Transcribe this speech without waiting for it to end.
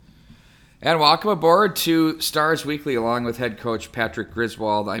And welcome aboard to Stars Weekly along with head coach Patrick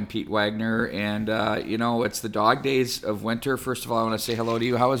Griswold. I'm Pete Wagner, and it's the dog days of winter. First of all, I want to say hello to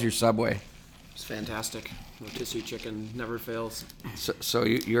you. How was your Subway? It's fantastic. Rotisserie chicken never fails. So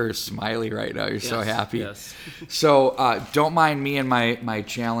you're smiley right now. You're so happy. Yes. So don't mind me and my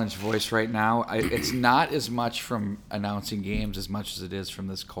challenged voice right now. It's not as much from announcing games as much as it is from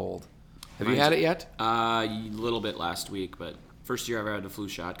this cold. Have you had it yet? A little bit last week, but first year I ever had a flu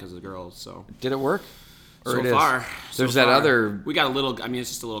shot because of the girls. So did it work? Or so far, there's that other. We got a little. I mean,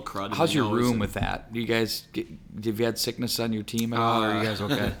 it's just a little crud. How's your room with that? Do you guys have you had sickness on your team at all? Or are you guys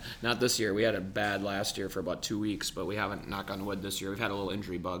okay? Not this year. We had it bad last year for about 2 weeks, but we haven't. Knock on wood. This year we've had a little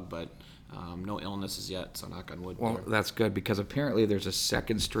injury bug, but no illnesses yet. So knock on wood. Well, that's good because apparently there's a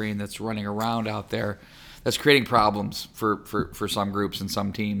second strain that's running around out there that's creating problems for some groups and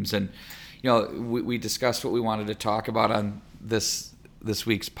some teams. And we discussed what we wanted to talk about on this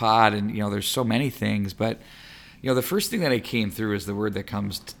week's pod, and there's so many things, but the first thing that I came through is the word that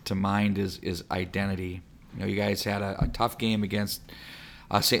comes to mind is identity. You guys had a tough game against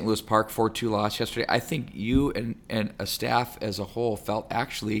St. Louis Park, 4-2 loss yesterday. I think you and a staff as a whole felt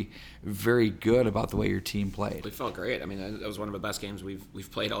actually very good about the way your team played. We felt great. I mean, that was one of the best games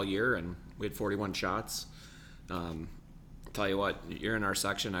we've played all year, and we had 41 shots. Tell you what, you're in our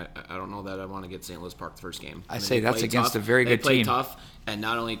section. I don't know that I want to get St. Louis Park the first game. I say that's against tough. a very good team. They play tough, and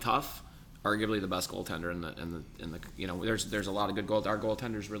not only tough, arguably the best goaltender in the. There's a lot of good goals. Our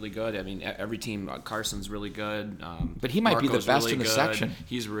goaltender's really good. I mean, every team. Carson's really good. But he might be the best really in the good. section.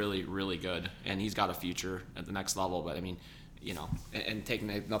 He's really, really good, and he's got a future at the next level. But I mean, and taking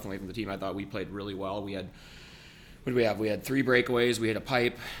nothing away from the team, I thought we played really well. We had. What did we have? We had 3 breakaways. We had a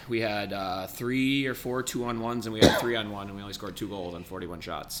pipe. We had 3 or 4 2-on-1s, and we had 3-on-1, and we only scored 2 goals on 41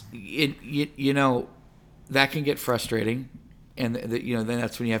 shots. That can get frustrating, and then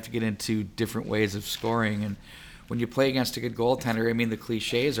that's when you have to get into different ways of scoring. And when you play against a good goaltender, I mean, the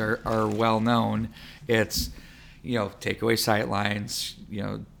cliches are well known. It's take away sight lines,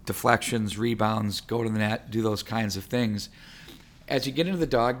 deflections, rebounds, go to the net, do those kinds of things. As you get into the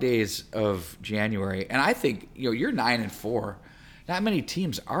dog days of January, and I think you're 9-4. Not many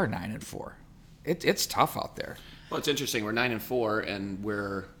teams are 9-4. It's tough out there. Well, it's interesting. We're 9-4, and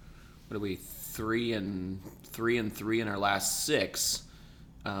we're 3-3 in our last 6.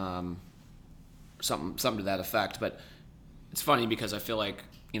 Something to that effect. But it's funny because I feel like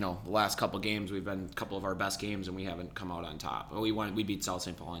the last couple of games we've been a couple of our best games, and we haven't come out on top. We beat South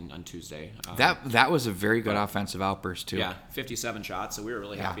St. Paul on Tuesday. That was a very good offensive outburst too. Yeah, 57 shots, so we were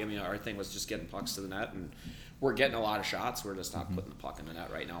really happy. Yeah. I mean, our thing was just getting pucks to the net, and we're getting a lot of shots. We're just not putting the puck in the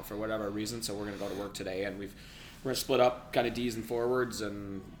net right now for whatever reason. So we're going to go to work today, and we're going to split up kind of D's and forwards,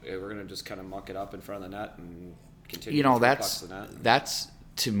 and we're going to just kind of muck it up in front of the net and continue. Pucks to the net. That's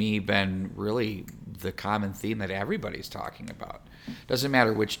to me been really the common theme that everybody's talking about. Doesn't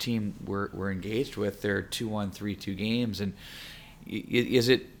matter which team we're engaged with. They're 2-1, 3-2 games, and is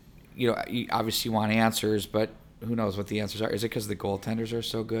it you obviously want answers, but who knows what the answers are? Is it because the goaltenders are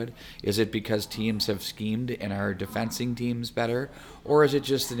so good? Is it because teams have schemed and are defensing teams better, or is it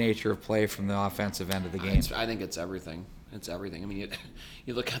just the nature of play from the offensive end of the game? I think it's everything. It's everything. I mean,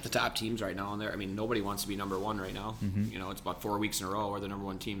 you look at the top teams right now, and I mean, nobody wants to be number 1 right now. Mm-hmm. It's about 4 weeks in a row where the number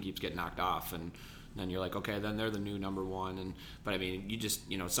 1 team keeps getting knocked off, and then you're like, okay, then they're the new number 1. But I mean, you just,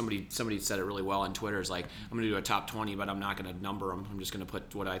 somebody said it really well on Twitter. Is like, I'm going to do a top 20, but I'm not going to number them. I'm just going to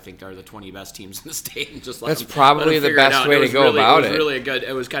put what I think are the 20 best teams in the state, and just that's probably the best way to go about it. It was really good.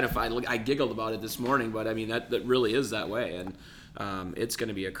 It was kind of fun. I giggled about it this morning, but I mean, that really is that way, and it's going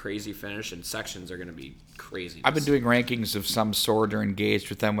to be a crazy finish, and sections are going to be crazy. I've been doing rankings of some sort or engaged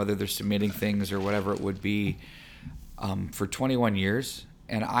with them, whether they're submitting things or whatever it would be, for 21 years,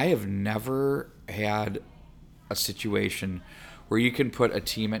 and I have never had a situation where you can put a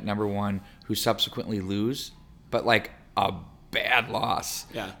team at number 1 who subsequently lose, but like a bad loss.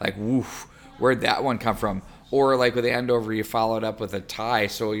 Yeah. Like, woof, where'd that one come from? Or like with the Andover, you followed up with a tie,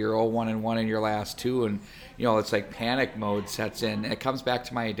 so you're 0-1-1 in your last 2, and it's like panic mode sets in. And it comes back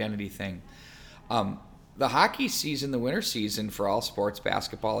to my identity thing. The hockey season, the winter season for all sports,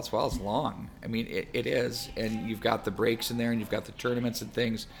 basketball as well, is long. I mean, it is, and you've got the breaks in there, and you've got the tournaments and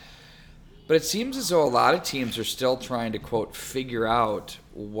things. But it seems as though a lot of teams are still trying to, quote, figure out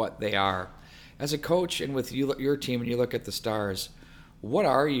what they are. As a coach and with your team, and you look at the Stars, what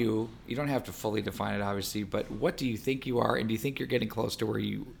are you? You don't have to fully define it, obviously, but what do you think you are, and do you think you're getting close to where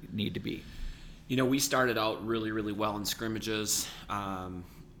you need to be? We started out really, really well in scrimmages,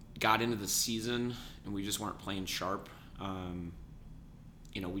 got into the season, and we just weren't playing sharp.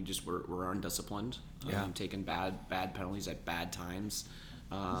 We just were undisciplined, taking bad penalties at bad times.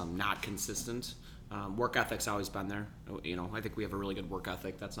 not consistent. Work ethic's always been there. I think we have a really good work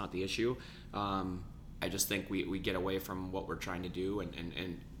ethic. That's not the issue. I just think we get away from what we're trying to do,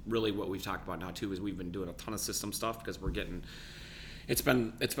 and really what we've talked about now too is we've been doing a ton of system stuff because we're getting. It's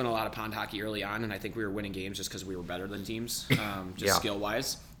been a lot of pond hockey early on, and I think we were winning games just because we were better than teams, skill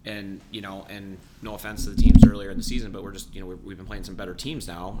wise. And and no offense to the teams earlier in the season, but we're just we've been playing some better teams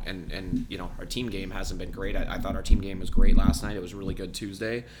now, and our team game hasn't been great. I thought our team game was great last night. It was really good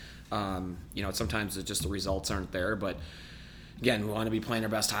Tuesday. Sometimes it's just the results aren't there, but again, we want to be playing our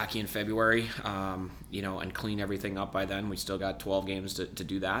best hockey in February, and clean everything up by then. We still got 12 games to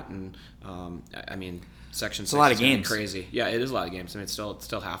do that, and Section 6 a lot of is gonna be games. Crazy. Yeah, it is a lot of games. It's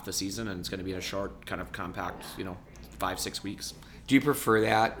still half the season, and it's going to be in a short, kind of compact, 5-6 weeks. Do you prefer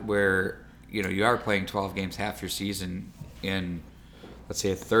that where you are playing 12 games half your season in, let's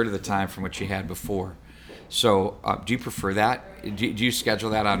say, a third of the time from what you had before? So do you prefer that? Do you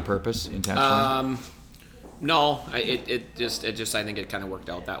schedule that on purpose intentionally? No, it just I think it kind of worked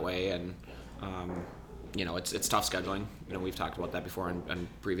out that way, and it's tough scheduling. We've talked about that before in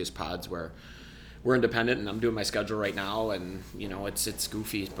previous pods where we're independent, and I'm doing my schedule right now, and it's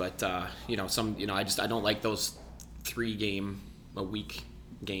goofy, but I don't like those 3-game a week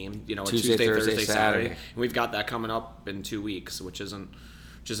game. Tuesday, Thursday, Saturday. And we've got that coming up in 2 weeks, which isn't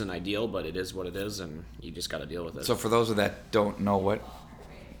ideal, but it is what it is, and you just got to deal with it. So for those that don't know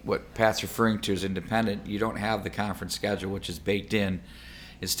what Pat's referring to as independent, you don't have the conference schedule, which is baked in.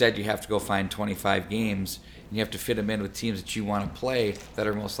 Instead, you have to go find 25 games, and you have to fit them in with teams that you want to play that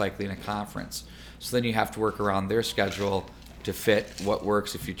are most likely in a conference. So then you have to work around their schedule to fit what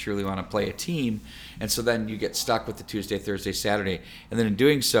works if you truly want to play a team. And so then you get stuck with the Tuesday, Thursday, Saturday. And then in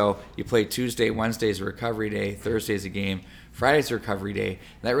doing so, you play Tuesday, Wednesday's a recovery day, Thursday's a game, Friday's a recovery day.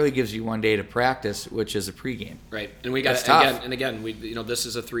 And that really gives you one day to practice, which is a pregame. Right. And we got again, this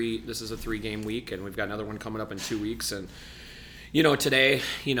is a 3-game week, and we've got another one coming up in 2 weeks, and today,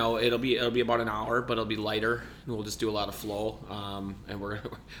 it'll be about an hour, but it'll be lighter, and we'll just do a lot of flow. And we're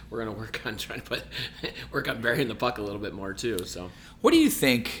gonna work on trying to work on burying the puck a little bit more too. So, what do you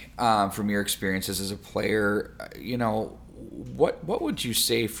think from your experiences as a player? What would you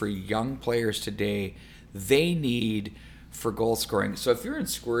say for young players today they need for goal scoring? So, if you're in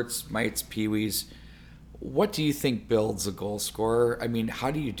squirts, mites, peewees, what do you think builds a goal scorer? I mean,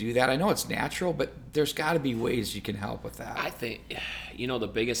 how do you do that? I know it's natural, but there's got to be ways you can help with that. I think, the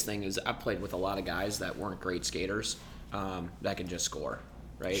biggest thing is I played with a lot of guys that weren't great skaters that can just score,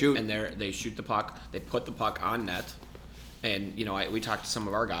 right? Shoot. And they shoot the puck, they put the puck on net, and we talked to some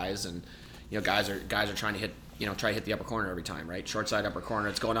of our guys, and guys are trying to hit. Try to hit the upper corner every time, right? Short side, upper corner.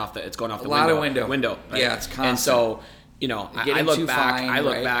 It's going off the window. A lot of window. Right? Yeah, it's constant. And so. I look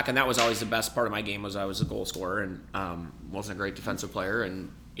back, back, and that was always the best part of my game was I was a goal scorer, and wasn't a great defensive player,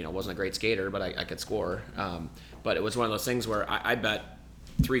 and wasn't a great skater, but I could score. But it was one of those things where I bet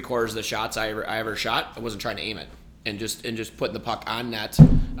 3/4 of the shots I ever shot, I wasn't trying to aim it, and just putting the puck on net.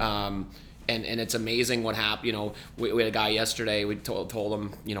 And it's amazing what happened. We had a guy yesterday. We told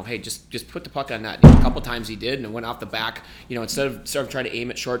him, hey, just put the puck on net. A couple times he did, and it went off the back. Instead of trying to aim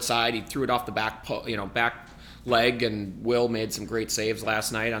it short side, he threw it off the back leg, and Will made some great saves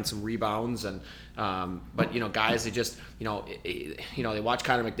last night on some rebounds, and but guys, they just they watch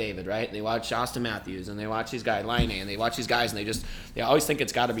Connor McDavid, right? They watch Austin Matthews, and they watch these guys Laine, and they watch these guys, and they always think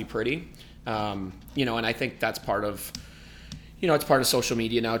it's got to be pretty, and I think that's part of it's part of social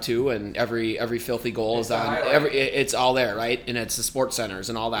media now too, and every filthy goal is on it's all there, right? And it's the sports centers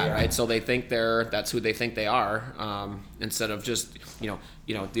and all that, right? So they think that's who they think they are, instead of just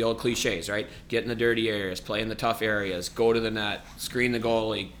the old cliches, right? Get in the dirty areas, play in the tough areas, go to the net, screen the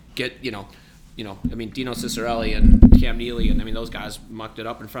goalie, get Dino Ciccarelli and Cam Neely, and those guys mucked it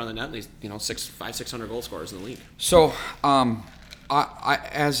up in front of the net. And these 600 goal scorers in the league. So, I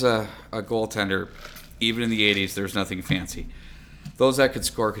as a goaltender, even in the '80s, there was nothing fancy. Those that could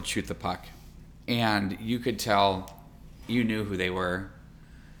score could shoot the puck, and you could tell, you knew who they were.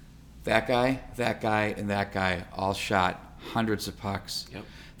 That guy, and that guy all shot hundreds of pucks. Yep.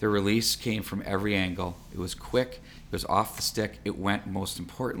 Their release came from every angle. It was quick. It was off the stick. It went, most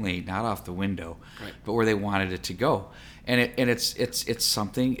importantly, not off the window, right, but where they wanted it to go. And it's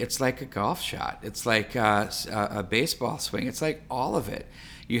something. It's like a golf shot. It's like a baseball swing. It's like all of it.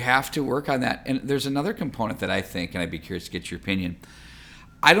 You have to work on that. And there's another component that I think, and I'd be curious to get your opinion.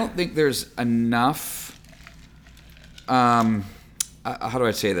 I don't think there's enough. How do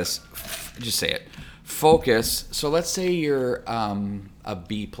I say this? Just say it. Focus. So let's say you're a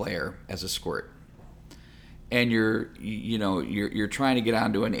B player as a squirt, and you're trying to get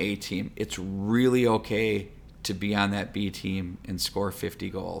onto an A team. It's really okay to be on that B team and score 50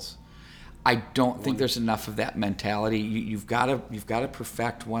 goals. I don't think there's enough of that mentality. You've got to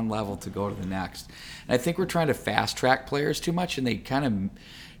perfect one level to go to the next. And I think we're trying to fast track players too much, and they kind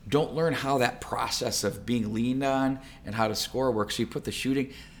of don't learn how that process of being leaned on and how to score works. So you put the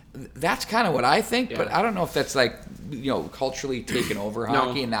shooting. That's kind of what I think, but I don't know if that's culturally taken over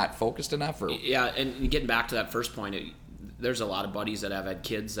hockey and not focused enough. Yeah, and getting back to that first point, there's a lot of buddies that have had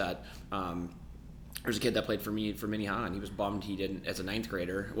kids that. There's a kid that played for Minnehaha, and he was bummed he didn't, as a ninth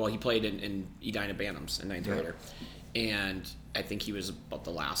grader. Well, he played in Edina Bantams in ninth grader, and I think he was about the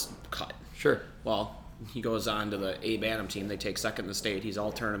last cut. Sure. Well, he goes on to the A Bantam team. They take second in the state. He's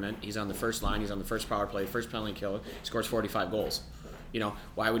all tournament. He's on the first line. He's on the first power play, first penalty kill. He scores 45 goals.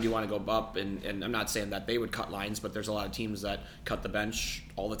 Why would you want to go up? And I'm not saying that they would cut lines, but there's a lot of teams that cut the bench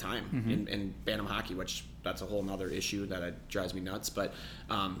all the time in Bantam hockey, which that's a whole nother issue that drives me nuts. But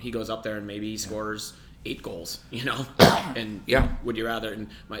he goes up there and maybe he scores 8 goals, and would you rather, and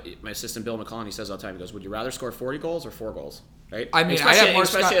my assistant Bill McClellan, he says all the time, he goes, would you rather score 40 goals or 4 goals? Right? I mean,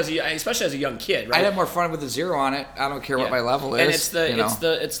 especially as a young kid, right? I'd have more fun with a 0 on it. I don't care what my level is. And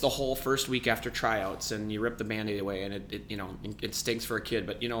it's the whole first week after tryouts, and you rip the Band-Aid away, and it stinks for a kid.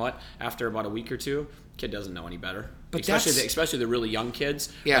 But you know what? After about a week or two, kid doesn't know any better. But especially the really young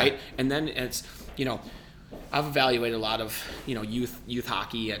kids, right? And then it's I've evaluated a lot of youth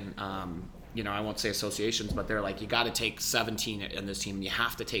hockey and. I won't say associations, but they're like, you got to take 17 in this team, and you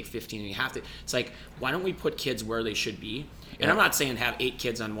have to take 15, and you have to. It's like, why don't we put kids where they should be? And I'm not saying have 8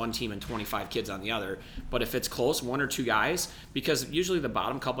 kids on one team and 25 kids on the other, but if it's close, 1 or 2 guys, because usually the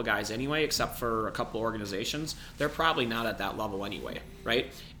bottom couple guys anyway, except for a couple organizations, they're probably not at that level anyway,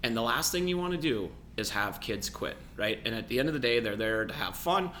 right? And the last thing you want to do is have kids quit, right? And at the end of the day, they're there to have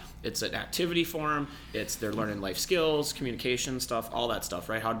fun. It's an activity for them. They're learning life skills, communication stuff, all that stuff,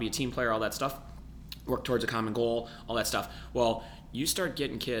 right? How to be a team player, all that stuff. Work towards a common goal, all that stuff. Well, you start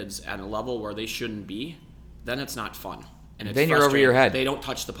getting kids at a level where they shouldn't be, then it's not fun. And it's then you're over your head. They don't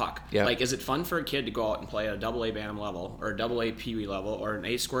touch the puck. Yep. Like, is it fun for a kid to go out and play at a AA Bantam level or a AA Pee Wee level or an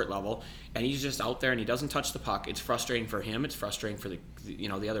A Squirt level, and he's just out there and he doesn't touch the puck? It's frustrating for him. It's frustrating for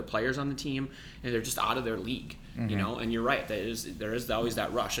the other players on the team, and they're just out of their league. And you're right. There is always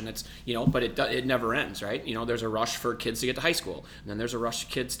that rush, and it's but it never ends, right? There's a rush for kids to get to high school, and then there's a rush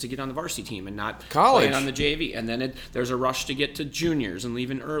for kids to get on the varsity team and not college playing on the JV, and then there's a rush to get to juniors and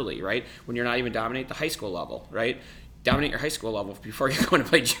leaving early, right? When you're not even dominate the high school level, right? Dominate your high school level before you're going to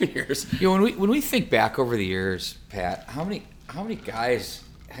play juniors. When we think back over the years, Pat, how many guys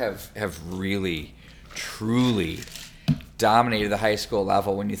have really, truly dominated the high school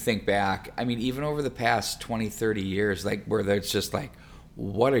level when you think back? I mean, even over the past 20, 30 years, like where it's just like,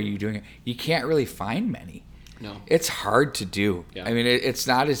 what are you doing? You can't really find many. No, it's hard to do. Yeah. I mean, it's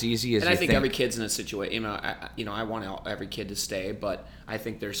not as easy as. And I think every kid's in a situation. I want every kid to stay, but I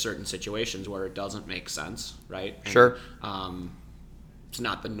think there's certain situations where it doesn't make sense, right? And, sure. It's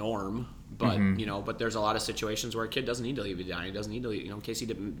not the norm, but but there's a lot of situations where a kid doesn't need to leave Edina. He doesn't need to leave. Casey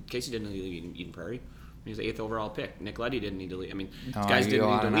didn't leave Eden Prairie. He was the 8th overall pick. Nick Leddy didn't need to leave. I mean, guys didn't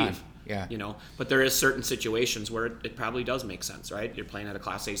need to leave. Yeah. But there is certain situations where it probably does make sense, right? You're playing at a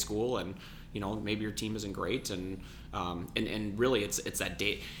Class A school, and maybe your team isn't great, and really it's that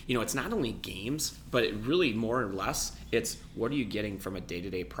day. It's not only games, but it really more or less it's what are you getting from a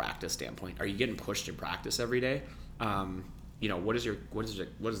day-to-day practice standpoint? Are you getting pushed in practice every day? What is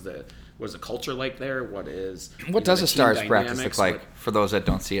the culture like there? What does a Stars practice look like for those that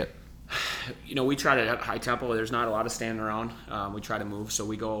don't see it? We try to at high tempo. There's not a lot of standing around. We try to move, so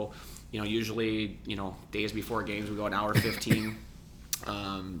we go. Usually, days before games, we go an hour 15.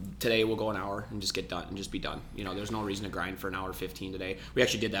 Today we'll go an hour and just get done and just be done. There's no reason to grind for an hour 15 today. We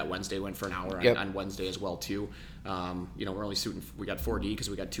actually did that Wednesday. Went for an hour on Wednesday as well too. We're only shooting. We got 4D because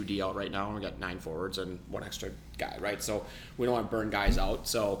we got 2D out right now, and we got 9 forwards and 1 extra guy. Right, so we don't want to burn guys out.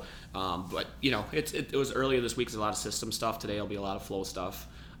 So, but it was earlier this week. There's a lot of system stuff. Today will be a lot of flow stuff.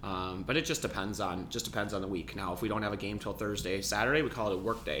 But it just depends on the week. Now, if we don't have a game till Thursday, Saturday, we call it a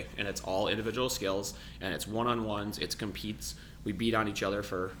work day, and it's all individual skills, and it's one-on-ones, it's competes. We beat on each other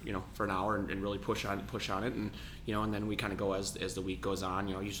for an hour and really push on it, and and then we kind of go as the week goes on.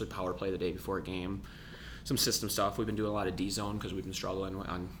 Usually power play the day before a game, some system stuff. We've been doing a lot of D zone because we've been struggling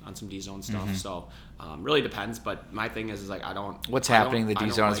on some D zone stuff. So really depends. But my thing is like I don't. What's happening in the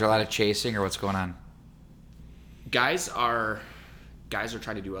D zone? Is there a lot of chasing or what's going on? Guys are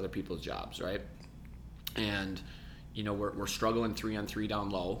trying to do other people's jobs, right? And we're struggling 3-on-3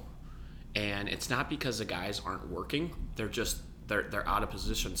 down low, and it's not because the guys aren't working. They're out of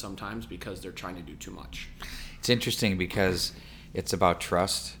position sometimes because they're trying to do too much. It's interesting because it's about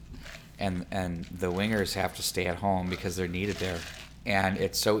trust, and the wingers have to stay at home because they're needed there. And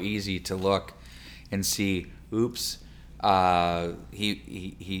it's so easy to look and see, oops,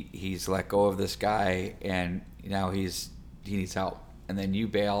 he's let go of this guy, and now he needs help. And then you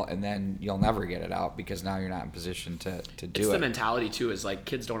bail, and then you'll never get it out because now you're not in position to do it. It's the mentality, too, is like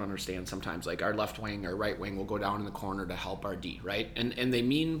kids don't understand sometimes. Like our left wing or right wing will go down in the corner to help our D, right? And they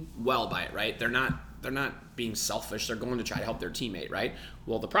mean well by it, right? They're not being selfish. They're going to try to help their teammate, right?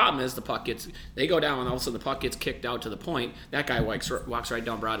 Well, the problem is they go down, and all of a sudden the puck gets kicked out to the point. That guy walks right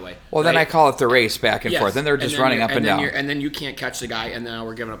down Broadway. Well, right? Then I call it the race back and forth. Then they're just running up and down. And then you can't catch the guy, and then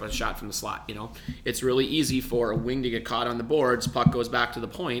we're giving up a shot from the slot, It's really easy for a wing to get caught on the boards. Puck goes back to the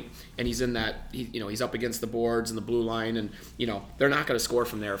point, and he's in that, he's up against the boards and the blue line, and, they're not going to score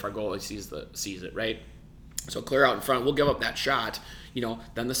from there if our goalie sees it, right? So clear out in front. We'll give up that shot.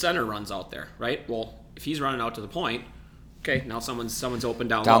 Then the center runs out there, right? Well, if he's running out to the point, okay, now someone's open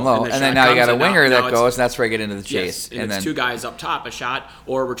down low. And then now you got a winger that goes, and that's where I get into the chase. Yes, and it's two guys up top, a shot,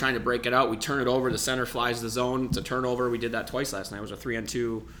 or we're trying to break it out. We turn it over. The center flies the zone. It's a turnover. We did that twice last night. It was a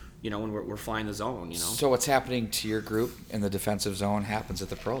 3-on-2, when we're flying the zone, So what's happening to your group in the defensive zone happens at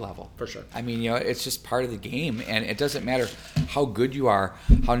the pro level. For sure. I mean, it's just part of the game, and it doesn't matter how good you are,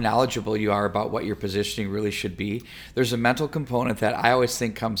 how knowledgeable you are about what your positioning really should be. There's a mental component that I always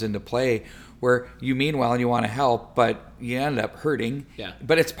think comes into play where you mean well and you want to help, but you end up hurting. Yeah.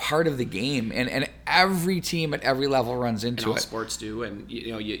 But it's part of the game, and every team at every level runs into and all it. Sports do, and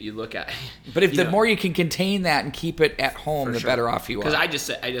you look at. But if the more you can contain that and keep it at home, the better off you are. Because I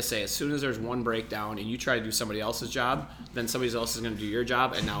just say, as soon as there's one breakdown and you try to do somebody else's job, then somebody else is going to do your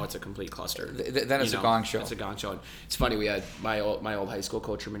job, and now it's a complete cluster. Then it's a gong show. It's a gong show. And it's funny. We had my old high school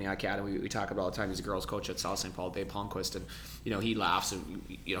coach from Minnehaha Academy. We talk about all the time. He's a girls coach at South St. Paul, Dave Palmquist, and he laughs, and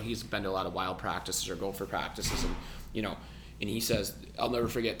he's been to a lot of wild practices or Gopher practices, and and he says, I'll never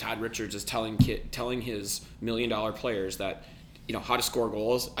forget, Todd Richards is telling his $1 million players that, how to score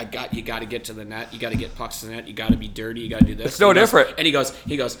goals. You got to get to the net. You got to get pucks to the net. You got to be dirty. You got to do this. It's no different. And he goes,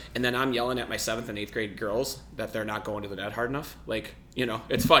 and then I'm yelling at my 7th and 8th grade girls that they're not going to the net hard enough. Like,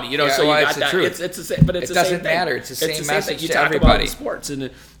 it's funny, so you got that. It's the same, but it's the same thing. It doesn't matter. It's the same message thing. You to talk everybody. about sports,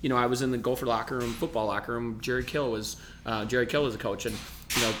 and I was in the Gopher locker room, football locker room. Jerry Kill was a coach, and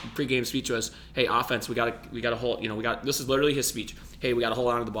pregame speech was, "Hey, offense, we got to hold. This is literally his speech. Hey, we got to hold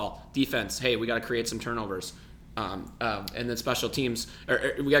on to the ball. Defense, hey, we got to create some turnovers." And then special teams,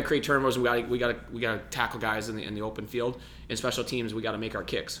 we got to create turnovers. And we got to tackle guys in the open field. In special teams, we got to make our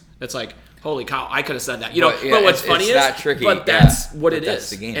kicks. That's like, holy cow! I could have said that. But what's funny is that tricky. But that's what it that's is.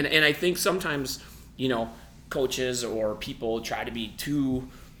 The game. And I think sometimes coaches or people try to be too.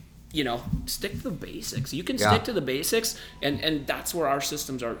 Stick to the basics. You can stick to the basics, and that's where our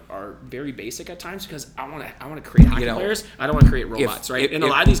systems are very basic at times, because I want to create hockey players. I don't want to create robots, right? And a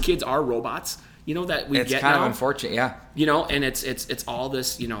lot of these kids are robots. That we get now. It's kind of unfortunate, yeah. And it's all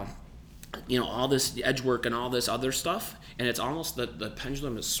this, all this edge work and all this other stuff, and it's almost the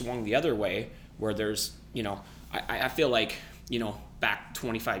pendulum has swung the other way, where there's, I feel like, back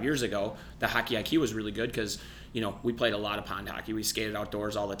 25 years ago, the hockey IQ was really good because, we played a lot of pond hockey. We skated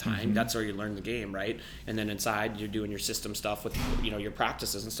outdoors all the time. Mm-hmm. That's where you learn the game, right? And then inside, you're doing your system stuff with, your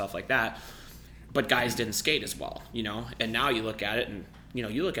practices and stuff like that. But guys didn't skate as well, And now you look at it, and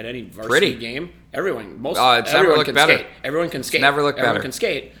you look at any varsity game. Everyone can skate. Everyone can skate. Never looked better. Everyone can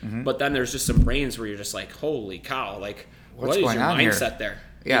skate. Mm-hmm. But then there's just some brains where you're just like, holy cow! Like, what is your mindset there?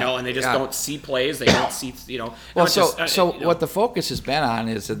 Yeah. And they just don't see plays. They don't see, Well, what the focus has been on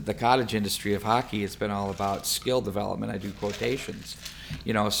is that the cottage industry of hockey has been all about skill development. I do quotations.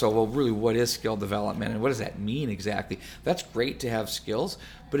 Really, what is skill development, and what does that mean exactly? That's great to have skills,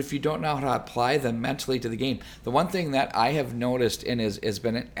 but if you don't know how to apply them mentally to the game, the one thing that I have noticed and has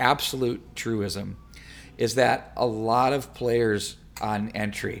been an absolute truism is that a lot of players on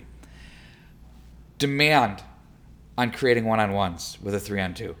entry demand on creating one-on-ones with a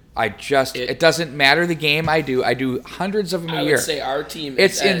 3-on-2. It doesn't matter the game I do hundreds of them a year. I would say our team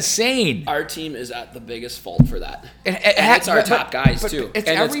it's insane. Our team is at the biggest fault for that. And it's our top guys, too. It's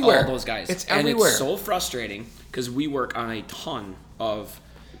and everywhere. It's all those guys. It's everywhere. And it's so frustrating because we work on a ton of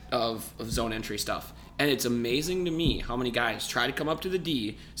zone entry stuff. And it's amazing to me how many guys try to come up to the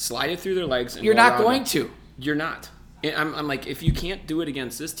D, slide it through their legs, and you're not going to. You're not. I'm like, if you can't do it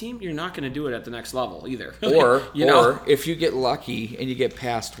against this team, you're not going to do it at the next level either. Or if you get lucky and you get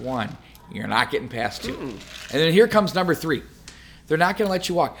past 1, you're not getting past 2. And then here comes number 3. They're not going to let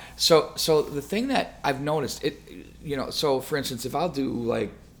you walk. So the thing that I've noticed, so for instance, if I'll do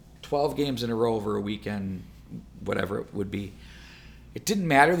like 12 games in a row over a weekend, whatever it would be, it didn't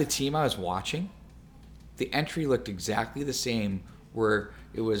matter the team I was watching. The entry looked exactly the same, where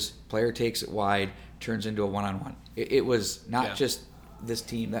It was player takes it wide, turns into a one-on-one. It was not just this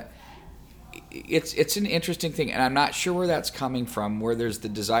team that. It's an interesting thing, and I'm not sure where that's coming from. Where there's the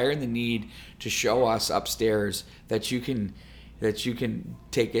desire and the need to show us upstairs that you can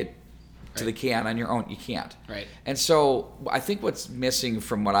take it to the can on your own. You can't. Right. And so I think what's missing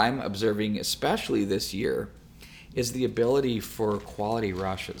from what I'm observing, especially this year, is the ability for quality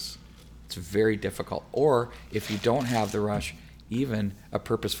rushes. It's very difficult. Or if you don't have the rush, even a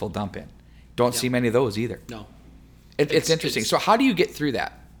purposeful dump in. Don't see many of those either. No. It's interesting. So how do you get through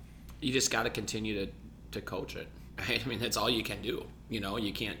that? You just got to continue to coach it. Right? I mean, that's all you can do.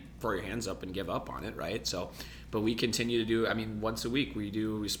 You can't throw your hands up and give up on it, right? So, but we continue to do. I mean, once a week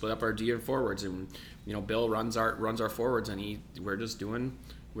we split up our D and forwards, and Bill runs our forwards, and we're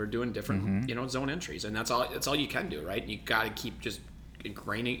doing different zone entries, and that's all you can do, right? You got to keep just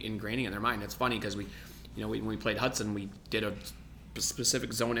ingraining in their mind. It's funny because when we played Hudson, we did a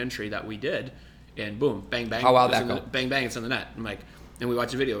specific zone entry that we did, and boom, bang bang, how that go? Bang bang, it's in the net. I'm like. And we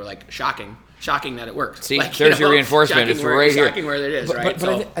watch the video. We're like, shocking that it worked. See, there's your reinforcement. It's right here. Shocking where it is, right?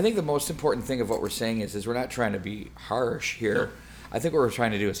 But I think the most important thing of what we're saying is we're not trying to be harsh here. No. I think what we're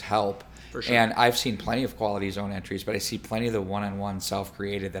trying to do is help. For sure. And I've seen plenty of quality zone entries, but I see plenty of the one-on-one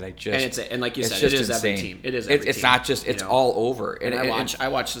self-created that I just and like you said, it is insane. Every team. It is every it's team. not just it's all over. And I watch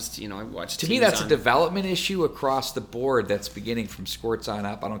this. I watch. To me, that's a development issue across the board. That's beginning from Squirts on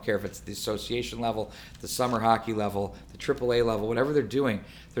up. I don't care if it's the association level, the summer hockey level, the AAA level, whatever they're doing.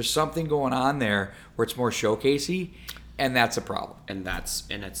 There's something going on there where it's more showcasey, and that's a problem. And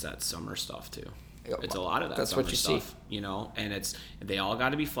it's that summer stuff too. It's a lot of that. That's summer what you stuff, see. And they all got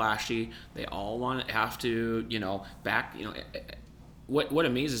to be flashy. They all have to, back. What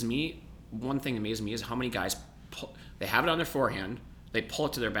amazes me. One thing that amazes me is how many guys they have it on their forehand. They pull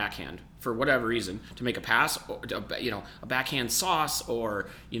it to their backhand for whatever reason to make a pass, or a backhand sauce, or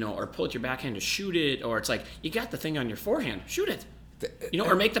pull it to your backhand to shoot it, or it's like you got the thing on your forehand, shoot it.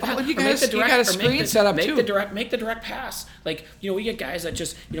 Or make the pass. You got a screen set up too. Make the direct pass. Like we get guys that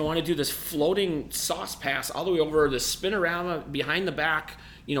just want to do this floating sauce pass all the way over the spinorama behind the back.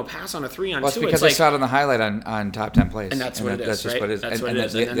 Pass on a 3-on-2. Well, it's because I saw it on the highlight on Top 10 Plays, and that's what it is. That's what it is. That's what it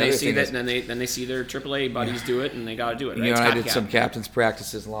is. And then they see that, and then they see their AAA buddies do it, and they got to do it. Right? I did some captain's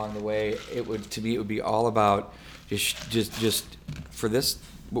practices along the way. It would be all about just for this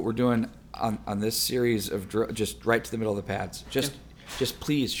what we're doing on this series of just right to the middle of the pads. Just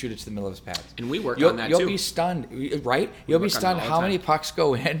please shoot it to the middle of his pads. And we work on that too. You'll be stunned, right? You'll be stunned how many pucks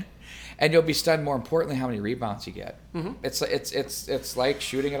go in, and you'll be stunned more importantly how many rebounds you get. Mm-hmm. It's like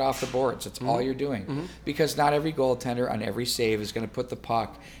shooting it off the boards. It's all you're doing because not every goaltender on every save is going to put the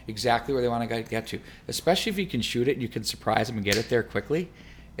puck exactly where they want to get to. Especially if you can shoot it and you can surprise them and get it there quickly.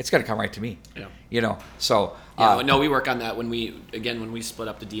 It's going to come right to me. Yeah. So. No, we work on that when we split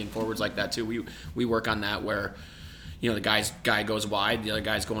up the D and forwards like that too. We work on that where. The guy goes wide, the other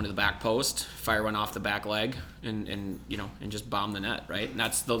guy's going to the back post, fire one off the back leg, and just bomb the net, right? And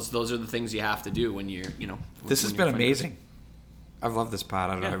those are the things you have to do when you're. This has been amazing. I've loved this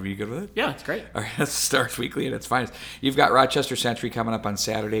pod. I don't know. Are you good with it? Yeah, it's great. All right, that's Stars Weekly at its finest. You've got Rochester Century coming up on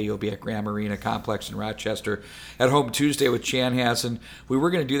Saturday. You'll be at Graham Arena Complex in Rochester. At home Tuesday with Chanhassen. We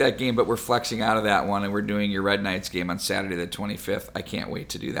were going to do that game, but we're flexing out of that one, and we're doing your Red Knights game on Saturday the 25th. I can't wait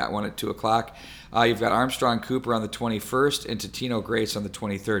to do that one at 2 o'clock. You've got Armstrong Cooper on the 21st and Totino Grace on the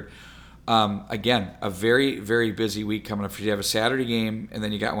 23rd. Again, a very, very busy week coming up. You have a Saturday game, and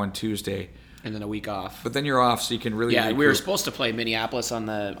then you got one Tuesday. And then a week off. But then you're off, so you can really... Yeah, we were supposed to play Minneapolis on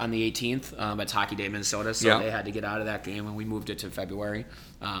the 18th, but it's Hockey Day Minnesota, so they had to get out of that game, and we moved it to February.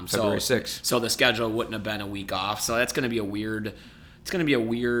 February 6th. So the schedule wouldn't have been a week off. So that's going to be a weird... It's going to be a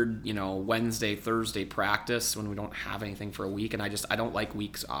weird, Wednesday, Thursday practice when we don't have anything for a week, and I don't like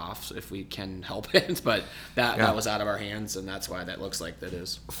weeks off if we can help it, but that was out of our hands, and that's why that looks like that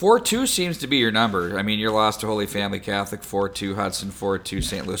is. 4-2 seems to be your number. I mean, you're lost to Holy Family Catholic 4-2, Hudson 4-2,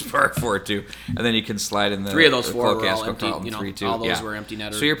 St. Louis Park 4-2, and then you can slide in the 3 of those 4 were all empty. 3-2. All those were empty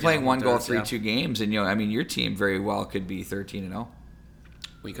netters. So you're playing 1-goal 3-2 games, and your team very well could be 13-0.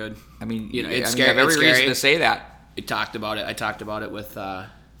 We could. I mean, it's scary. You have every reason to say that. I talked about it with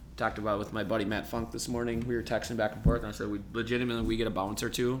my buddy Matt Funk this morning. We were texting back and forth, and I said, we get a bounce or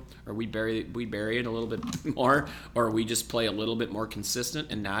two, or we bury it a little bit more, or we just play a little bit more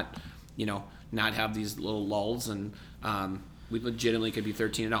consistent and not have these little lulls, and we legitimately could be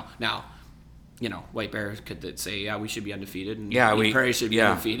 13-0. Now, White Bear could say, yeah, we should be undefeated, and Prairie should be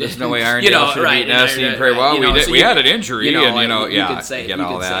undefeated. There's no way Irondale should have beaten us. We had an injury, you could say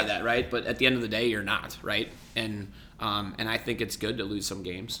that, right? But at the end of the day, you're not, right? And And I think it's good to lose some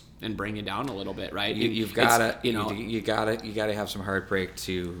games and bring you down a little bit, right? You've got to, you got to have some heartbreak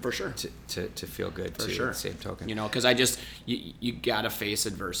to for sure to feel good for too. sure. At the same token, because you got to face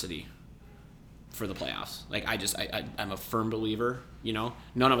adversity for the playoffs. Like I'm a firm believer.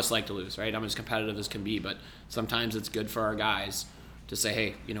 None of us like to lose, right? I'm as competitive as can be, but sometimes it's good for our guys to say,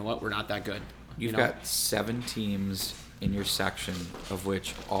 hey, you know what? We're not that good. You've got 7 teams in your section, of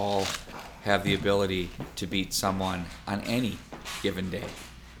which all have the ability to beat someone on any given day.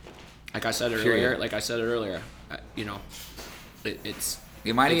 Like I said it earlier, it's.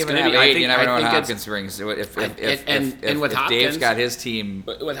 You might even have 8. You never know what Hopkins brings. If Hopkins, Dave's got his team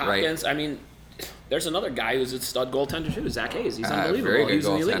with Hopkins, right. I mean, there's another guy who's a stud goaltender too, Zach Hayes. He's unbelievable. Very good He's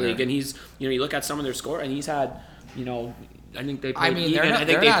in the elite goaltender. league, and he's you look at some of their score, and he's had I think they played Egan. I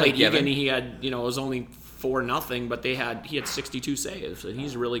think they played Egan. Given. He had it was only 4-0, but he had 62 saves, and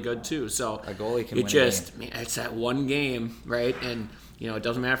he's really good too. So a goalie can win a game. Man, it's that one game, right? And it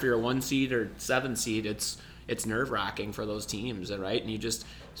doesn't matter if you're a 1 seed or 7 seed. It's nerve wracking for those teams, right? And you just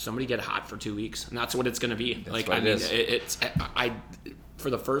somebody get hot for 2 weeks, and that's what it's going to be. It's for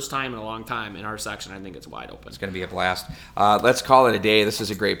the first time in a long time in our section, I think it's wide open. It's going to be a blast. Let's call it a day. This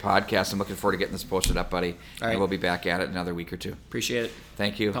is a great podcast. I'm looking forward to getting this posted up, buddy. All right. And we'll be back at it in another week or two. Appreciate it.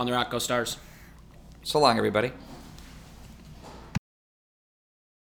 Thank you. Pound the Rock, go Stars. So long, everybody.